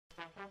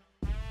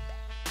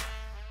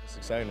It's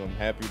exciting. I'm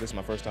happy. This is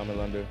my first time in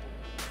London.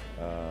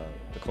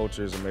 The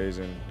culture is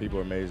amazing. People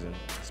are amazing.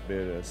 It's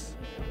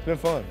been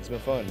fun. It's been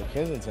fun. The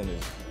Kensington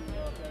is.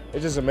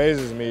 It just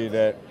amazes me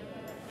that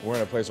we're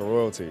in a place of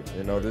royalty.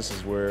 You know, this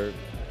is where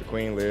the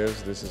Queen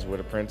lives. This is where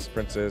the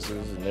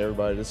princesses, and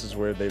everybody. This is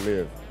where they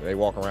live. They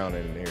walk around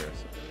in here.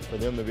 For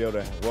them to be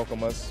able to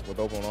welcome us with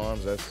open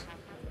arms,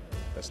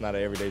 that's not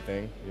an everyday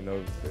thing. You know,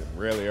 it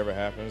rarely ever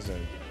happens,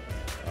 and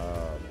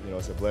you know,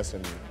 it's a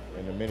blessing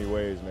in many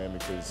ways, man.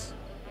 Because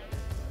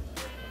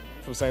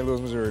from St. Louis,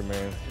 Missouri,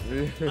 man.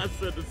 I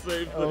said the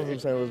same thing. I'm from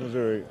St. Louis,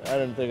 Missouri. I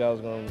didn't think I was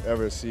gonna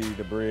ever see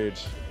the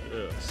bridge,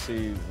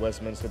 see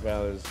Westminster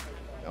Palace,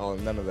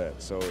 none of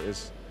that. So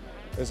it's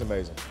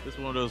amazing. It's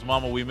one of those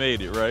 "Mama, we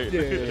made it," right?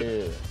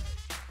 Yeah.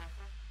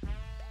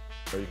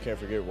 So you can't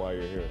forget why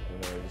you're here. You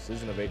know, this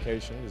isn't a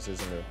vacation. This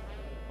isn't an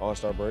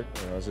all-star break.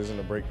 You know, this isn't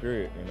a break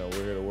period. You know,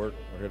 we're here to work.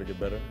 We're here to get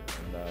better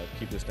and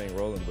keep this thing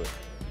rolling. But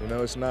you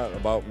know, it's not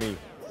about me.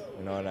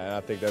 You know, and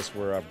I think that's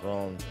where I've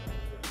grown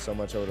so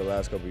much over the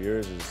last couple of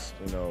years. Is,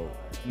 you know,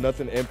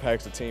 nothing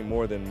impacts the team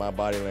more than my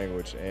body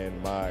language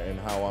and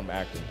how I'm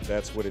acting.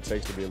 That's what it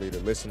takes to be a leader.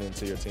 Listening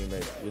to your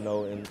teammates. You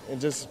know, and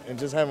just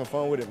having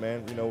fun with it,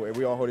 man. You know,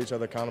 we all hold each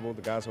other accountable.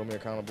 The guys hold me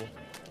accountable,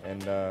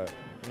 and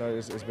you know,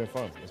 it's been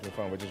fun. It's been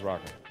fun. We're just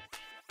rocking.